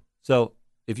 Mm-hmm. So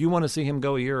if you want to see him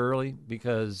go a year early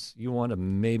because you want to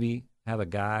maybe have a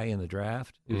guy in the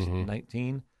draft who's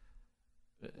 19,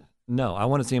 no, I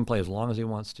want to see him play as long as he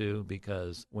wants to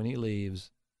because when he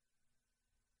leaves,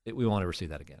 we won't ever see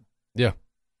that again. Yeah.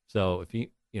 So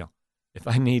if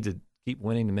I need to keep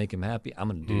winning to make him happy, I'm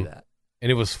going to do that.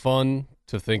 And it was fun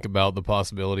to think about the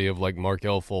possibility of like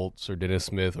Markelle Fultz or Dennis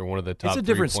Smith or one of the top. It's a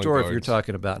different story guards. if you're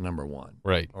talking about number 1,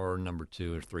 right, or number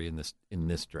 2 or 3 in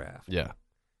this draft. Yeah,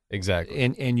 exactly.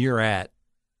 And you're at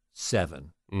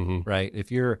 7, right?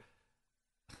 If you're,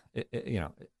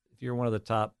 if you're one of the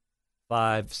top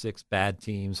 5, 6 bad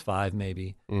teams, 5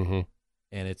 maybe, and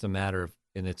it's a matter of,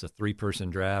 and it's a 3-person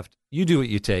draft, you do what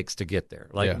it takes to get there.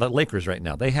 Like the Lakers right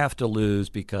now, they have to lose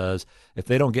because if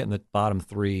they don't get in the bottom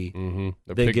 3,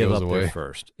 they give up their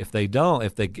first. If they don't,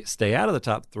 if they stay out of the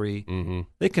top 3,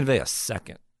 they convey a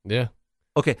second. Yeah.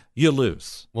 Okay, you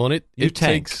lose. Well, and it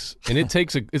takes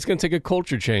it's going to take a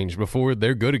culture change before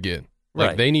they're good again. Like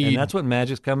right. They need, and that's what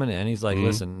Magic's coming in. He's like,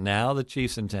 listen, now the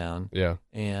Chiefs in town. Yeah.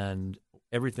 And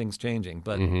everything's changing,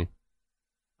 but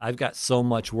I've got so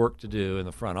much work to do in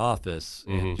the front office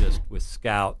and just with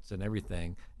scouts and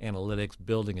everything, analytics,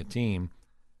 building a team.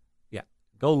 Yeah,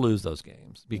 go lose those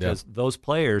games because those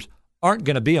players aren't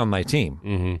going to be on my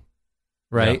team,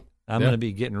 right? Yeah. I'm going to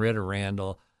be getting rid of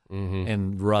Randall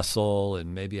and Russell,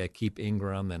 and maybe I keep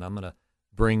Ingram, and I'm going to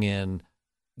bring in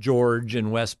George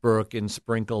and Westbrook and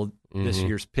sprinkle this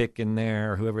year's pick in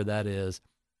there, whoever that is.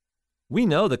 We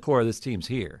know the core of this team's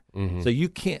here. So you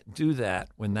can't do that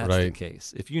when that's the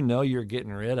case. If you know you're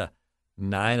getting rid of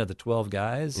 9 of the 12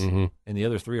 guys and the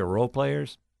other 3 are role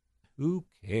players, who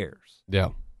cares? Yeah.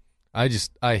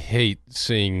 I hate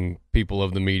seeing people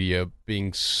of the media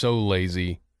being so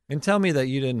lazy. And tell me that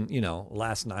you didn't,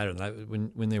 last night or the night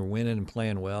when they were winning and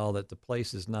playing well, that the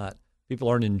place is not, people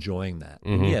aren't enjoying that.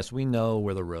 And yes, we know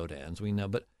where the road ends. We know,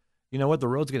 but you know what? The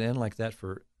road's going to end like that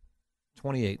for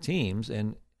 28 teams,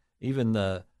 and even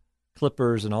the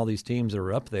Clippers and all these teams that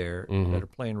are up there that are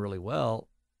playing really well,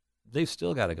 they've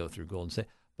still got to go through Golden State.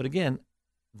 But again,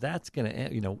 that's going to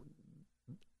end,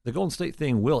 the Golden State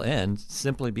thing will end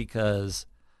simply because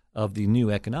of the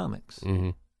new economics.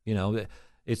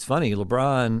 It's funny,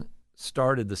 LeBron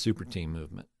started the super team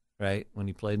movement, right, when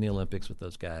he played in the Olympics with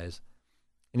those guys.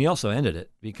 And he also ended it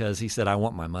because he said, I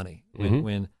want my money.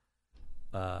 When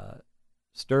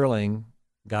Sterling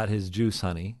got his juice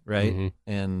honey, right,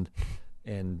 and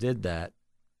did that,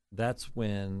 that's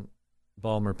when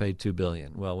Ballmer paid $2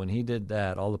 billion. Well, when he did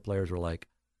that, all the players were like,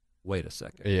 wait a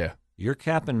second. Yeah. You're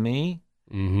capping me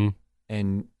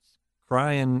and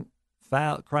crying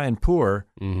poor,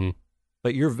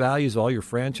 but your values, all your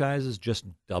franchises just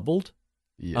doubled?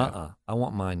 Yeah. I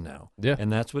want mine now. Yeah.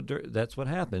 And that's what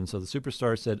happened. So the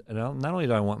superstar said, not only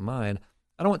do I want mine,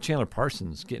 I don't want Chandler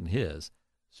Parsons getting his.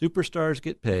 Superstars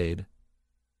get paid,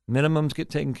 minimums get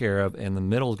taken care of, and the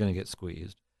middle is going to get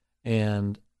squeezed.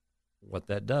 And what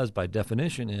that does, by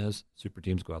definition, is super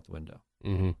teams go out the window.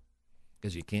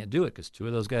 Because you can't do it because 2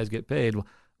 of those guys get paid.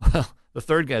 Well, the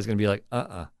third guy's going to be like,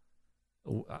 I'm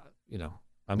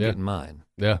getting mine.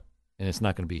 Yeah. And it's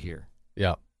not going to be here.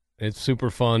 Yeah. It's super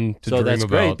fun to so dream that's about.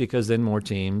 great because then more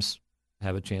teams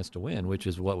have a chance to win, which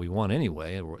is what we want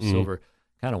anyway. And what Silver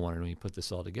kind of wanted when you put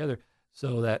this all together.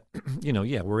 So that,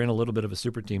 we're in a little bit of a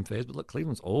super team phase, but look,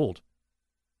 Cleveland's old.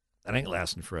 That ain't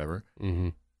lasting forever. Mm-hmm.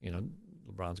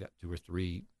 LeBron's got 2 or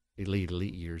 3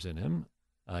 elite years in him.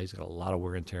 He's got a lot of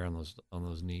wear and tear on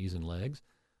those knees and legs.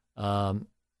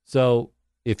 So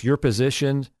if you're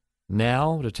positioned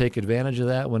now to take advantage of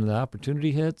that when the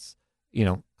opportunity hits,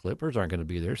 Clippers aren't going to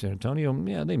be there. San Antonio,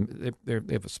 they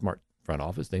have a smart front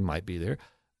office. They might be there,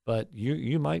 but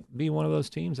you might be one of those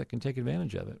teams that can take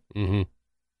advantage of it. Mm-hmm.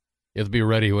 You have to be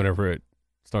ready whenever it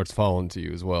starts falling to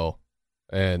you as well.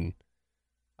 And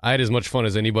I had as much fun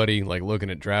as anybody, like looking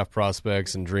at draft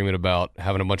prospects and dreaming about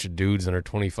having a bunch of dudes that are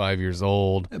 25 years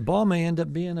old. Ball may end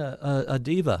up being a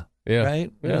diva, Yeah.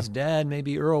 right? His dad may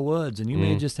be Earl Woods, and you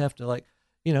may just have to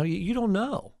you don't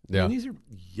know. Yeah. I mean, these are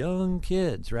young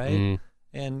kids, right? Mm-hmm.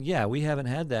 And we haven't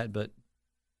had that, but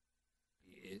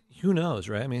who knows,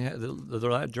 right? I mean,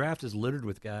 the draft is littered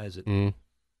with guys at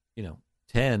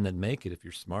 10 that make it if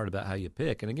you're smart about how you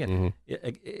pick. And again,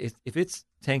 if it's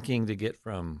tanking to get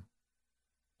from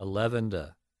 11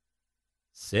 to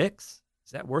 6,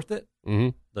 is that worth it? Mm-hmm.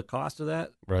 The cost of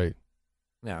that, Right.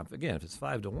 Now, if it's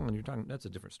 5 to 1, you're talking. That's a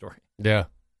different story. Yeah.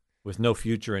 With no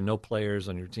future and no players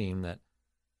on your team that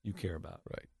you care about.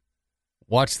 Right.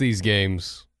 Watch these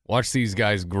games. Watch these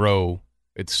guys grow.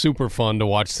 It's super fun to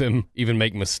watch them even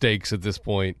make mistakes at this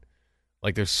point.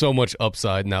 Like, there's so much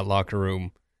upside in that locker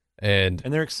room. And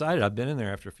they're excited. I've been in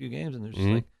there after a few games, and they're just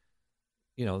like,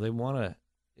 they want to.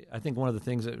 I think one of the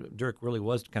things that Dirk really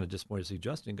was kind of disappointed to see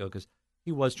Justin go because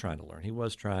he was trying to learn. He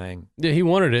was trying. Yeah, he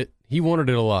wanted it. He wanted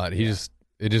it a lot. He just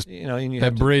and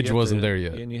that bridge wasn't there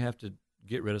yet. And you have to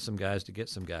get rid of some guys to get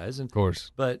some guys. And, of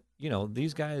course. But,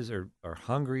 these guys are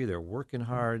hungry. They're working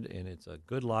hard, and it's a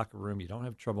good locker room. You don't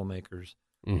have troublemakers.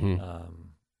 Mm-hmm.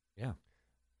 Yeah.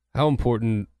 How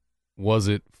important was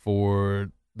it for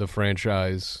the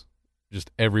franchise, just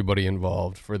everybody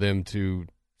involved, for them to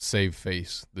save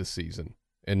face this season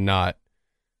and not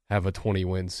have a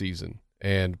 20-win season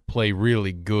and play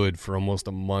really good for almost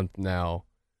a month now?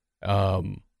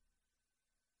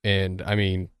 And, I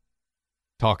mean,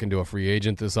 talking to a free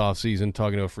agent this offseason,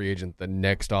 talking to a free agent the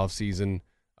next offseason,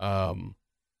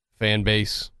 fan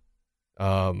base,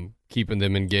 keeping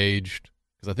them engaged.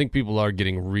 Because I think people are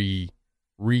getting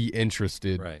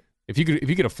re-interested. Right. If you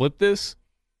could have flipped this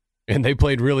and they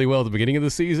played really well at the beginning of the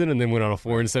season and then went on a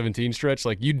 4-17 stretch,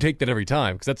 like, you'd take that every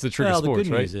time because that's the trick of sports, right? The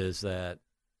good news is that,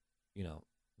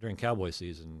 during Cowboy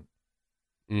season,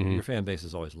 your fan base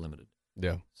is always limited.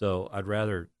 Yeah. So I'd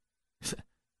rather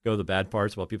go the bad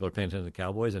parts while people are paying attention to the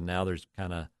Cowboys, and now there's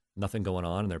kind of nothing going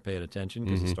on, and they're paying attention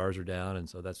because the stars are down, and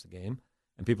so that's the game,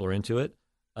 and people are into it.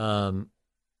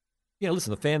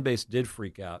 Listen, the fan base did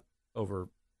freak out over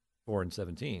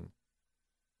 4-17.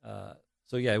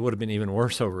 So it would have been even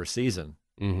worse over a season,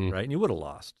 right? And you would have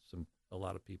lost a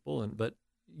lot of people, but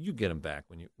you get them back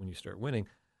when you start winning.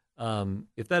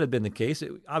 If that had been the case,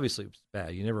 obviously it was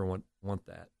bad. You never want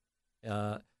that,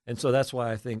 and so that's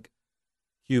why I think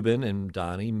Cuban and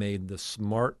Donnie made the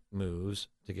smart moves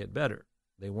to get better.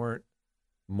 They weren't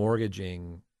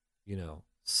mortgaging,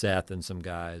 Seth and some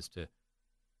guys to,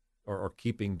 or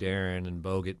keeping Darren and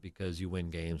Bogut because you win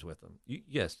games with them.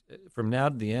 Yes, from now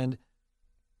to the end,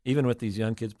 even with these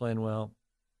young kids playing well,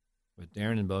 with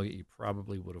Darren and Bogut, you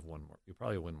probably would have won more. You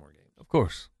probably win more games. Of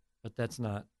course. But that's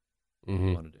not what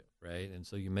you want to do, right? And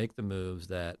so you make the moves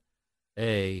that,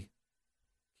 A,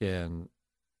 can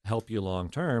help you long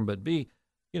term, but B,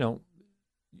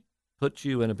 put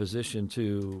you in a position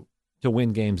to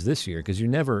win games this year because you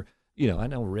never, I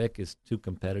know Rick is too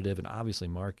competitive, and obviously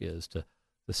Mark is, to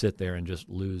sit there and just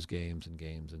lose games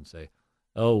and say,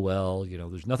 oh, well,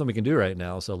 there's nothing we can do right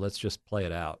now, so let's just play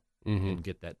it out and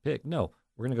get that pick. No,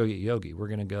 we're going to go get Yogi. We're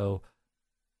going to go,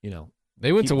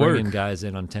 they went to work. Bringing guys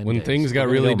in on 10 when days. things got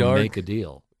really dark. Make a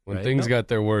deal. When right? things got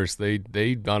their worst,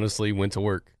 they honestly went to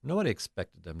work. Nobody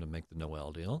expected them to make the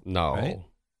Noel deal. No. Right?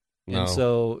 No. And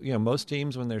so, most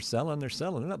teams, when they're selling. They're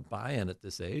not buying at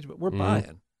this age, but we're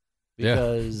buying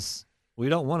because we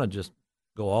don't want to just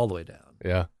go all the way down.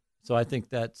 Yeah. So I think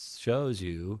that shows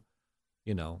you,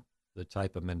 the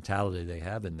type of mentality they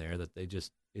have in there that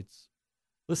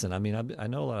listen, I mean, I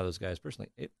know a lot of those guys personally.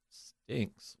 It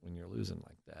stinks when you're losing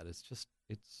like that. It's just,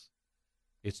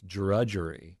 it's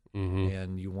drudgery,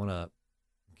 and you want to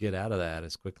get out of that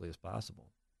as quickly as possible.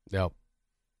 Yeah.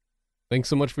 Thanks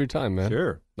so much for your time, man.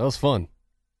 Sure. That was fun.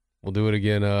 We'll do it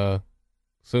again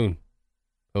soon.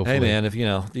 Hopefully. Hey man, if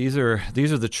these are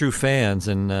the true fans,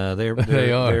 and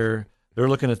they're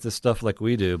looking at this stuff like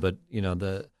we do. But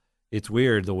it's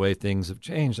weird the way things have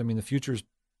changed. I mean, the future's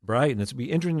bright, and it's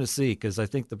be interesting to see, because I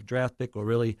think the draft pick will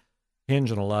really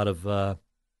hinge on a lot of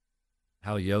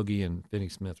how Yogi and Finney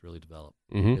Smith really develop,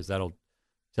 because that'll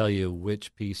tell you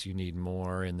which piece you need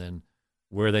more, and then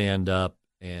where they end up,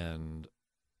 and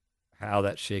how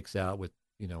that shakes out with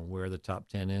where the top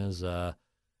 10 is.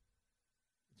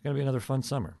 It's going to be another fun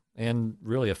summer, and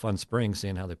really a fun spring,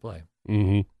 seeing how they play.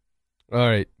 All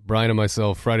right, Brian and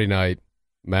myself, Friday night,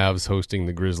 Mavs hosting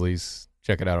the Grizzlies.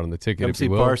 Check it out on the ticket. Come see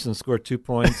Parsons score 2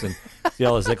 points and see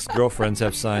all his ex-girlfriends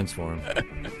have signs for him.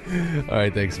 All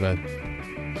right, thanks, man.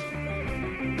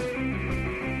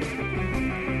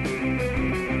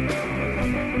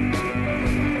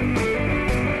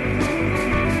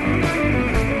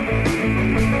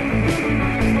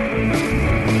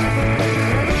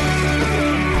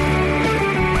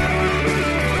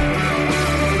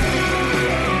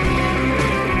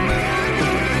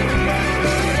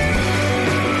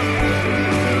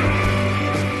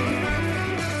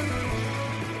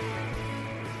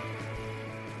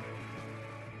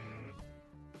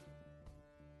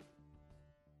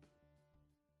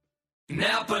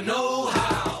 Napa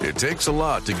know-how. It takes a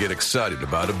lot to get excited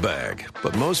about a bag,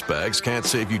 but most bags can't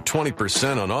save you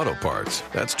 20% on auto parts.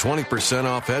 That's 20%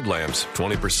 off headlamps,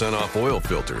 20% off oil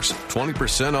filters,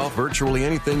 20% off virtually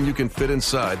anything you can fit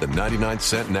inside the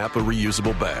 99-cent Napa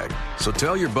reusable bag. So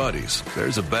tell your buddies,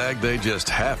 there's a bag they just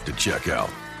have to check out.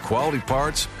 Quality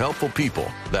parts, helpful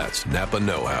people. That's Napa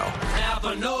know-how.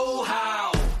 Napa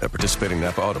know-how. At participating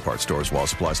Napa Auto Parts stores while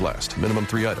supplies last. Minimum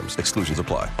 3 items. Exclusions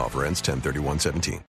apply. Offer ends 10/31/17.